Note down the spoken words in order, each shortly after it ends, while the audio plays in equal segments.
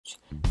3.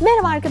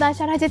 Merhaba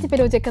arkadaşlar,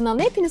 Hacettepeli Hoca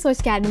kanalına hepiniz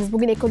hoş geldiniz.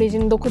 Bugün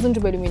ekolojinin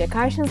 9. bölümüyle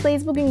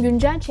karşınızdayız. Bugün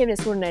güncel çevre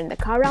sorunlarında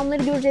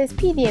kavramları göreceğiz.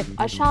 PDF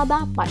aşağıda,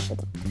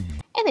 başladım.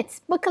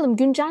 Evet, bakalım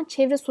güncel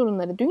çevre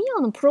sorunları,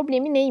 dünyanın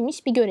problemi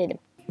neymiş bir görelim.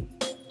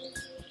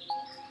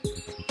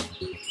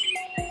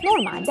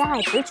 Normalde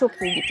her şey çok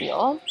iyi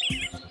gidiyor.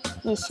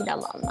 Yeşil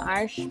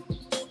alanlar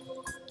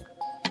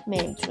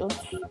mevcut.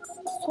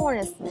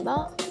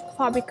 Sonrasında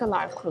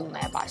fabrikalar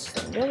kurulmaya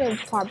başlanıyor ve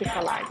bu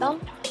fabrikalardan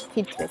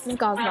filtresiz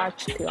gazlar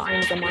çıkıyor.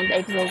 Aynı zamanda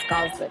egzoz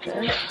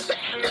gazları.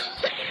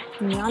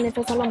 Dünya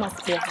nefes alamaz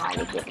bir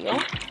hale geliyor.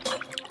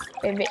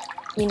 Ve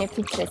yine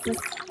filtresiz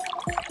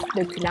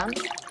dökülen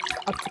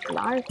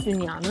atıklar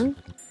dünyanın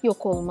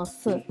yok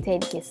olması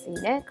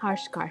tehlikesiyle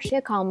karşı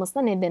karşıya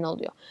kalmasına neden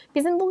oluyor.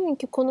 Bizim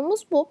bugünkü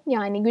konumuz bu.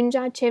 Yani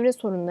güncel çevre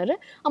sorunları.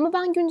 Ama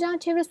ben güncel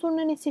çevre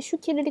sorunlarını ise şu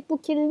kirlilik bu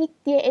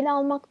kirlilik diye ele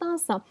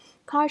almaktansa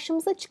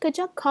karşımıza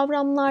çıkacak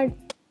kavramlar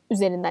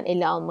üzerinden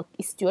ele almak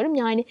istiyorum.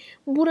 Yani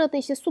burada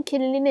işte su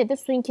kirliliği nedir?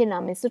 Suyun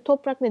kirlenmesidir.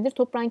 Toprak nedir?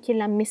 Toprağın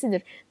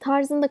kirlenmesidir.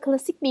 Tarzında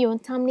klasik bir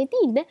yöntemle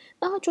değil de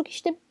daha çok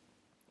işte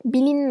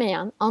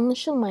bilinmeyen,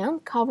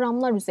 anlaşılmayan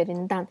kavramlar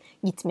üzerinden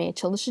gitmeye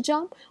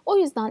çalışacağım. O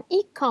yüzden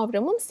ilk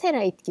kavramım sera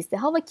etkisi.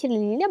 Hava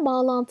kirliliğiyle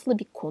bağlantılı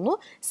bir konu.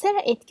 Sera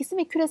etkisi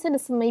ve küresel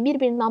ısınmayı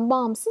birbirinden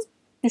bağımsız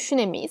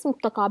düşünemeyiz.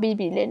 Mutlaka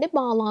birbirleriyle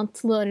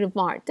bağlantıları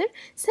vardır.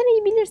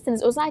 Serayı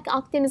bilirsiniz. Özellikle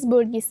Akdeniz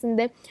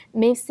bölgesinde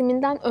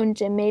mevsiminden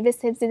önce meyve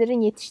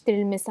sebzelerin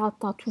yetiştirilmesi,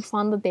 hatta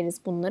turfanda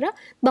deriz bunlara,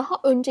 daha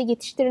önce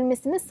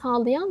yetiştirilmesini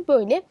sağlayan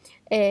böyle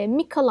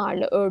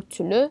mikalarla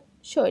örtülü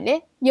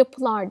şöyle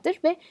yapılardır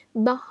ve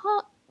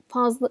daha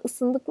fazla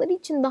ısındıkları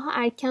için daha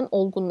erken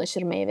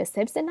olgunlaşır meyve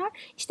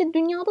sebzeler. İşte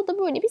dünyada da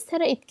böyle bir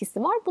sera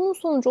etkisi var. Bunun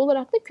sonucu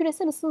olarak da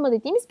küresel ısınma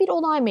dediğimiz bir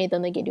olay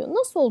meydana geliyor.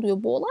 Nasıl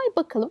oluyor bu olay?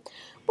 Bakalım.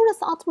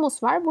 Burası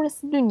atmosfer,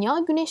 burası dünya.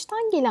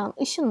 Güneşten gelen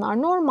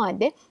ışınlar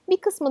normalde bir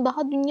kısmı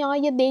daha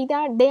dünyaya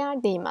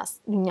değer değmez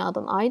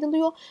dünyadan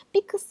ayrılıyor.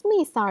 Bir kısmı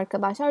ise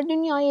arkadaşlar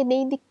dünyaya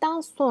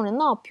değdikten sonra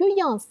ne yapıyor?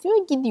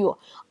 Yansıyor, gidiyor.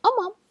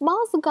 Ama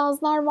bazı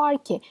gazlar var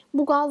ki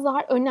bu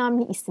gazlar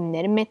önemli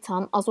isimleri.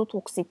 Metan, azot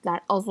oksitler,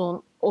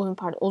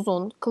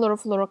 ozon,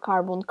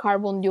 kloroflorokarbon,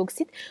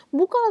 karbondioksit.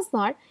 Bu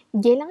gazlar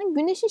gelen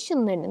güneş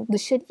ışınlarının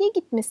dışarıya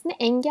gitmesini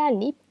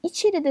engelleyip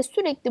içeride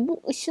sürekli bu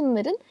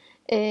ışınların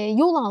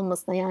yol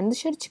almasına, yani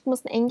dışarı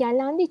çıkmasına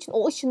engellendiği için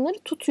o ışınları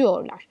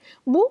tutuyorlar.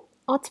 Bu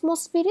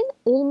atmosferin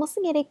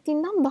olması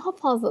gerektiğinden daha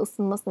fazla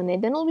ısınmasına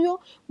neden oluyor.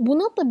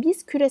 Buna da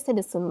biz küresel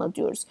ısınma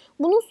diyoruz.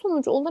 Bunun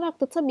sonucu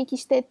olarak da tabii ki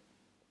işte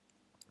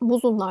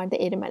buzullarda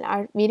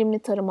erimeler, verimli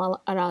tarım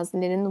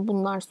arazilerinin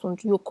bunlar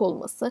sonucu yok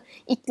olması,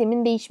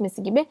 iklimin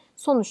değişmesi gibi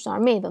sonuçlar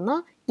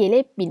meydana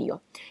gelebiliyor.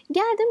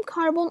 Geldim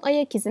karbon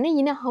ayak izine,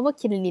 yine hava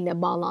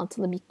kirliliğiyle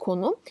bağlantılı bir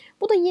konu.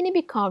 Bu da yeni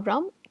bir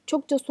kavram.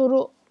 Çokça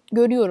soru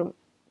görüyorum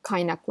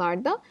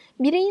kaynaklarda.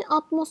 Bireyin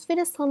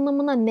atmosfere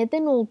salınımına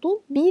neden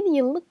olduğu 1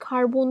 yıllık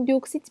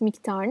karbondioksit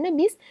miktarına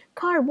biz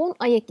karbon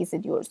ayak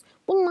izi diyoruz.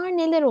 Bunlar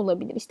neler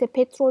olabilir? İşte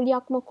petrol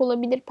yakmak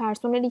olabilir,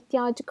 personel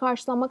ihtiyacı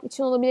karşılamak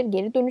için olabilir,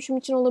 geri dönüşüm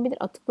için olabilir,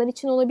 atıklar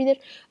için olabilir.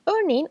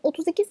 Örneğin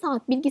 32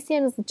 saat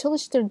bilgisayarınızı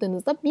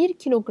çalıştırdığınızda 1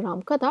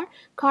 kilogram kadar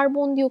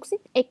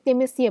karbondioksit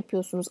eklemesi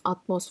yapıyorsunuz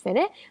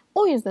atmosfere.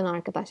 O yüzden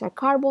arkadaşlar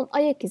karbon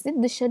ayak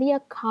izi dışarıya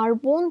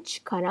karbon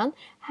çıkaran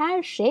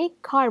her şey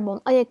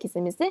karbon ayak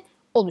izimizi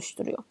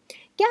oluşturuyor.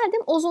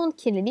 Geldim ozon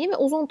kirliliği ve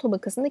ozon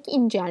tabakasındaki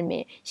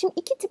incelmeye. Şimdi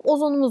iki tip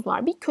ozonumuz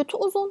var. Bir kötü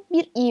ozon,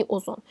 bir iyi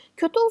ozon.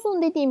 Kötü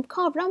ozon dediğim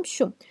kavram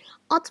şu.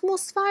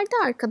 Atmosferde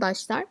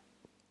arkadaşlar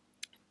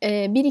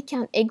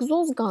biriken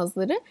egzoz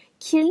gazları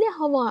kirli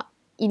hava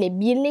ile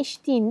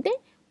birleştiğinde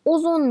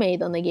ozon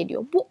meydana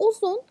geliyor. Bu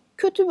ozon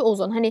kötü bir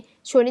ozon. Hani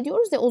şöyle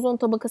diyoruz ya, ozon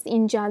tabakası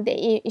inceldi.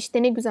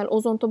 İşte ne güzel,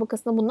 ozon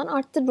tabakasını bundan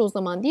arttırır o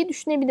zaman diye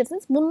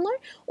düşünebilirsiniz. Bunlar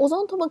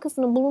ozon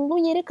tabakasının bulunduğu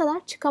yere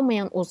kadar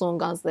çıkamayan ozon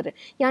gazları.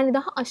 Yani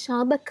daha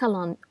aşağıda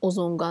kalan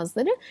ozon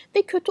gazları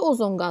ve kötü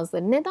ozon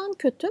gazları. Neden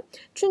kötü?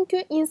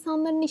 Çünkü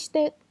insanların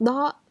işte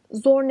daha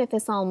zor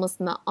nefes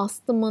almasına,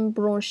 astımın,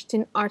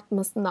 bronşitin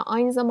artmasına,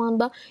 aynı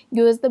zamanda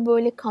gözde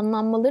böyle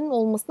kanlanmaların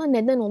olmasına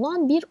neden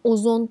olan bir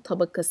ozon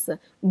tabakası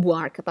bu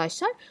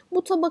arkadaşlar.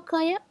 Bu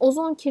tabakaya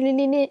ozon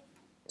kirliliğini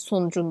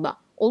sonucunda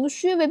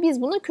oluşuyor ve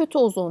biz buna kötü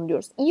ozon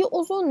diyoruz. İyi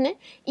ozon ne?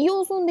 İyi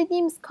ozon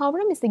dediğimiz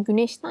kavram ise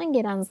güneşten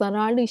gelen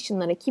zararlı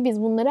ışınlara, ki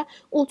biz bunlara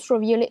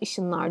ultraviyole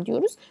ışınlar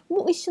diyoruz.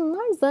 Bu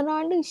ışınlar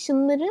zararlı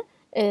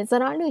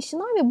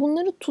ışınlar ve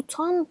bunları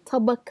tutan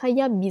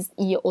tabakaya biz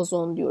iyi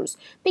ozon diyoruz.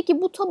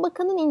 Peki bu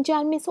tabakanın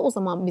incelmesi o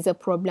zaman bize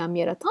problem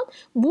yaratan.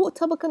 Bu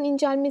tabakanın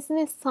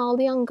incelmesini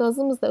sağlayan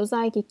gazımız da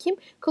özellikle kim?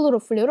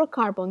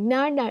 Kloroflorokarbon.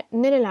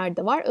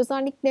 Nerelerde var?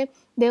 Özellikle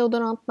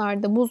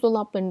deodorantlarda,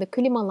 buzdolaplarında,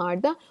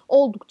 klimalarda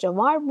oldukça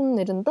var.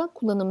 Bunların da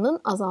kullanımının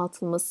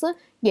azaltılması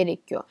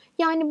gerekiyor.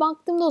 Yani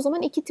baktığımda o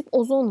zaman iki tip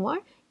ozon var.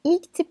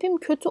 İlk tipim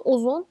kötü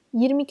ozon,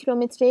 20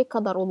 kilometreye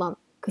kadar olan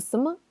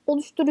kısmı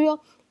oluşturuyor.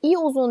 İyi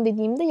ozon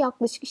dediğimde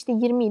yaklaşık işte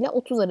 20 ile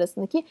 30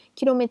 arasındaki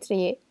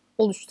kilometreyi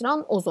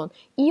oluşturan ozon.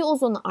 İyi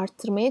ozonu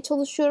arttırmaya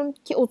çalışıyorum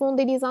ki ozon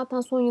deliği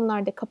zaten son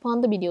yıllarda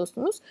kapandı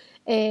biliyorsunuz.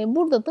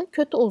 Burada da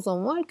kötü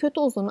ozon var. Kötü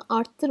ozonu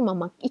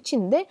arttırmamak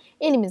için de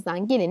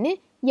elimizden geleni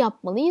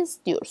yapmalıyız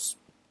diyoruz.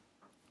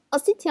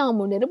 Asit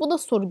yağmurları, bu da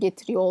soru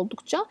getiriyor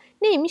oldukça.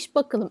 Neymiş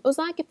bakalım.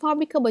 Özellikle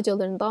fabrika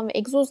bacalarından ve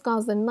egzoz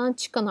gazlarından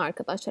çıkan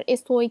arkadaşlar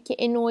SO2,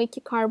 NO2,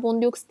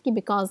 karbondioksit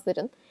gibi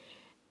gazların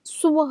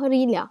su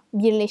buharıyla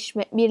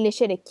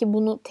birleşerek, ki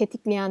bunu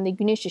tetikleyen de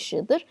güneş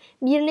ışığıdır,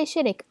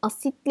 birleşerek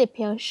asitle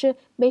pH'i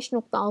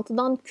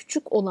 5.6'dan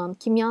küçük olan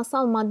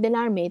kimyasal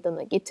maddeler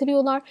meydana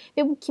getiriyorlar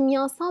ve bu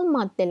kimyasal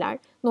maddeler,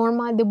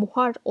 normalde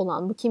buhar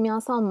olan bu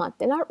kimyasal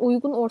maddeler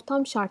uygun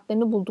ortam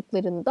şartlarını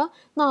bulduklarında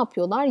ne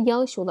yapıyorlar?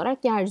 Yağış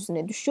olarak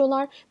yeryüzüne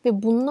düşüyorlar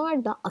ve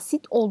bunlar da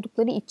asit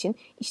oldukları için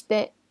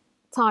işte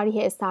tarihi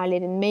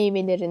eserlerin,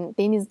 meyvelerin,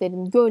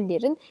 denizlerin,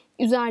 göllerin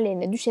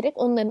üzerlerine düşerek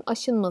onların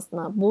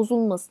aşınmasına,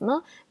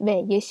 bozulmasına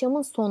ve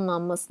yaşamın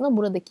sonlanmasına,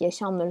 buradaki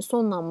yaşamların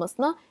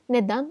sonlanmasına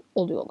neden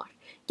oluyorlar.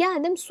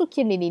 Geldim su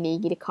kirliliği ile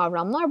ilgili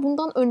kavramlar.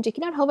 Bundan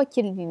öncekiler hava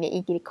kirliliği ile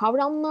ilgili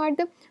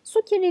kavramlardı.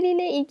 Su kirliliği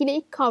ile ilgili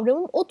ilk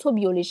kavramım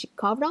otobiyolojik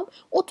kavram.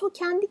 Oto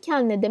kendi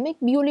kendine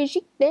demek,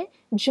 biyolojik de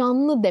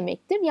canlı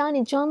demektir.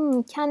 Yani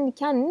canlının kendi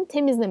kendini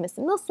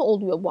temizlemesi. Nasıl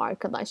oluyor bu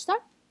arkadaşlar?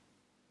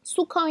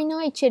 Su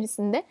kaynağı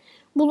içerisinde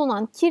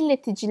bulunan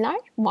kirleticiler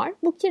var.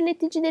 Bu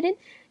kirleticilerin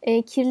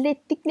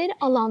kirlettikleri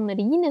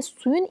alanları yine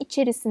suyun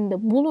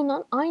içerisinde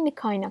bulunan, aynı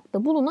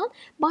kaynakta bulunan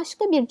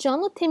başka bir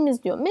canlı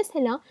temizliyor.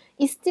 Mesela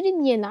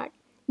istiridyeler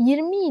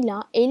 20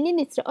 ila 50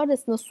 litre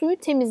arasında suyu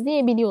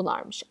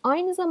temizleyebiliyorlarmış.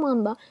 Aynı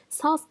zamanda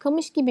saz,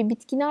 kamış gibi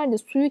bitkiler de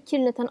suyu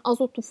kirleten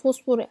azotu,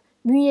 fosforu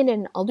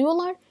bünyelerine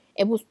alıyorlar.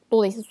 Bu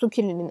dolayısıyla su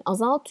kirliliğini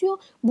azaltıyor.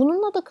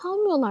 Bununla da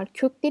kalmıyorlar.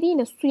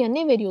 Kökleriyle suya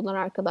ne veriyorlar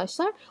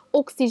arkadaşlar?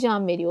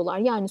 Oksijen veriyorlar.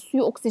 Yani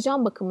suyu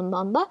oksijen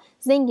bakımından da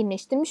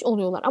zenginleştirmiş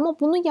oluyorlar. Ama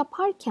bunu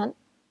yaparken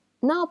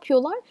ne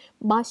yapıyorlar?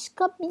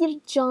 Başka bir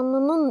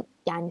canlının,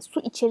 yani su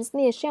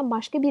içerisinde yaşayan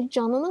başka bir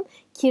canlının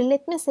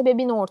kirletme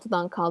sebebini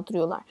ortadan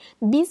kaldırıyorlar.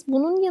 Biz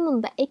bunun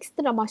yanında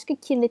ekstra başka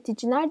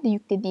kirleticiler de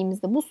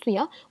yüklediğimizde bu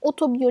suya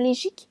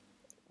otobiyolojik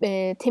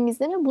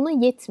temizleme buna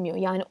yetmiyor.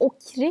 Yani o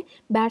kiri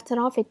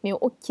bertaraf etmeye,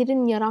 o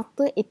kirin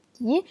yarattığı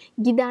etkiyi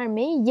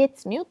gidermeye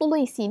yetmiyor.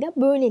 Dolayısıyla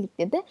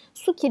böylelikle de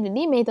su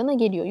kirliliği meydana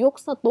geliyor.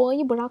 Yoksa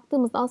doğayı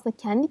bıraktığımızda aslında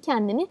kendi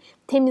kendini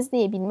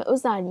temizleyebilme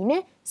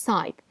özelliğine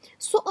sahip.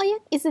 Su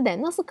ayak izi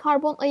de nasıl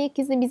karbon ayak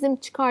izi bizim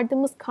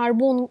çıkardığımız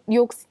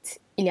karbondioksit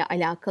ile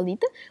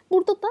alakalıydı.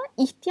 Burada da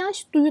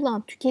ihtiyaç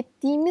duyulan,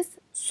 tükettiğimiz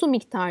su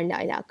miktarıyla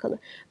alakalı.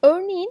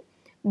 Örneğin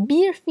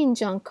bir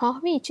fincan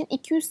kahve için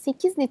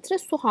 208 litre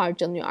su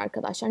harcanıyor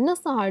arkadaşlar.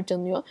 Nasıl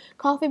harcanıyor?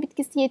 Kahve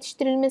bitkisi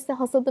yetiştirilmesi,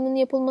 hasadının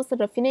yapılması,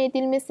 rafine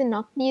edilmesi,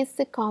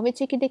 nakliyesi, kahve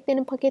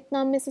çekirdeklerinin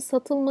paketlenmesi,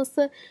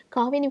 satılması,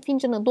 kahvenin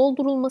fincana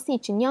doldurulması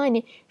için,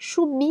 yani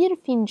şu bir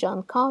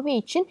fincan kahve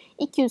için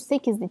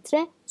 208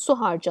 litre su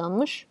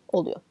harcanmış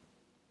oluyor.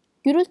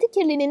 Gürültü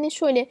kirliliğini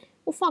şöyle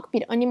ufak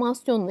bir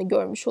animasyonla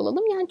görmüş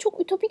olalım. Yani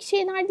çok ütopik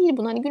şeyler değil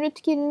bunlar. Hani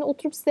gürültü kirliliğini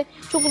oturup size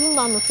çok uzun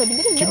da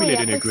anlatabilirim.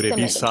 Kimilerine göre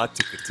bir saat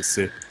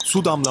tıkırtısı,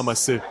 su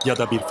damlaması ya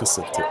da bir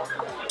fısıltı.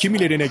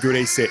 Kimilerine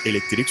göre ise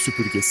elektrik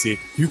süpürgesi,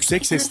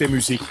 yüksek sesle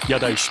müzik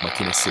ya da iş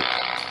makinesi.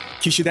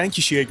 Kişiden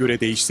kişiye göre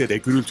değişse de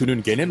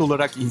gürültünün genel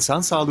olarak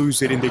insan sağlığı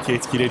üzerindeki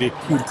etkileri,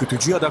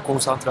 ürkütücü ya da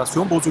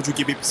konsantrasyon bozucu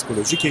gibi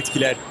psikolojik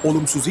etkiler,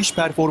 olumsuz iş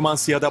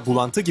performansı ya da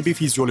bulantı gibi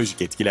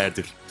fizyolojik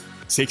etkilerdir.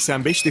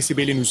 85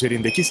 desibelin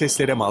üzerindeki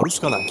seslere maruz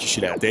kalan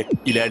kişilerde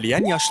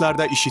ilerleyen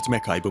yaşlarda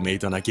işitme kaybı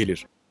meydana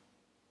gelir.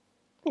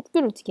 Evet,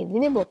 gürültü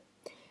kirliliği bu.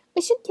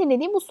 Işık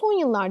kirliliği bu son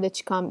yıllarda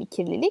çıkan bir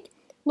kirlilik.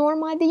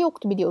 Normalde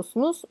yoktu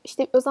biliyorsunuz.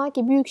 İşte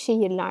özellikle büyük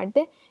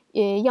şehirlerde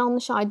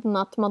yanlış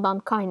aydınlatmadan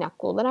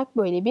kaynaklı olarak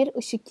böyle bir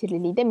ışık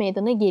kirliliği de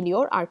meydana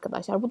geliyor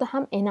arkadaşlar. Bu da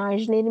hem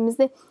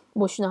enerjilerimizi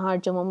boşuna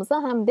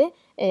harcamamıza hem de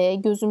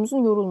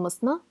gözümüzün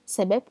yorulmasına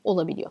sebep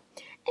olabiliyor.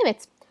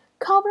 Evet.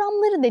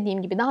 Kavramları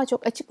dediğim gibi daha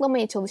çok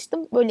açıklamaya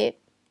çalıştım. Böyle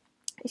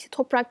işte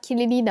toprak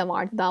kirliliği de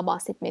vardı, daha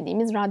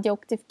bahsetmediğimiz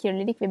radyoaktif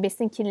kirlilik ve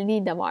besin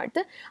kirliliği de vardı.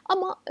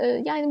 Ama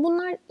yani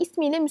bunlar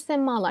ismiyle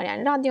müsemmalar.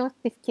 Yani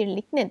radyoaktif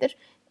kirlilik nedir?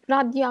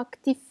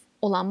 Radyoaktif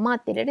olan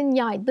maddelerin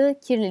yaydığı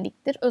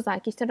kirliliktir.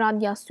 Özellikle işte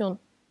radyasyon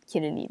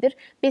kirliliğidir.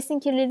 Besin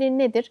kirliliği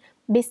nedir?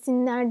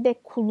 Besinlerde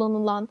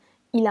kullanılan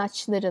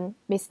ilaçların,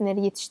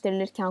 besinleri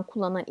yetiştirilirken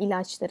kullanılan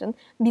ilaçların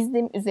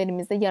bizim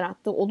üzerimizde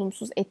yarattığı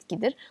olumsuz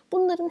etkidir.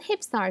 Bunların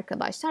hepsi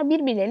arkadaşlar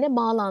birbirleriyle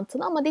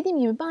bağlantılı ama dediğim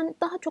gibi ben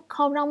daha çok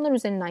kavramlar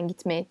üzerinden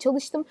gitmeye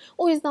çalıştım.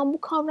 O yüzden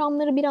bu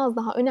kavramları biraz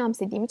daha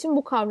önemsediğim için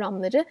bu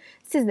kavramları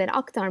sizlere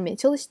aktarmaya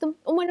çalıştım.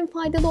 Umarım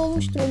faydalı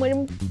olmuştur.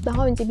 Umarım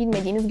daha önce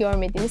bilmediğiniz,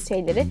 görmediğiniz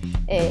şeyleri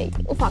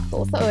ufak da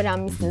olsa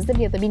öğrenmişsinizdir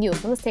ya da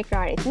biliyorsanız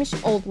tekrar etmiş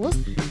oldunuz.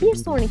 Bir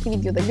sonraki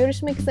videoda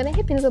görüşmek üzere.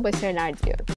 Hepinize başarılar diliyorum.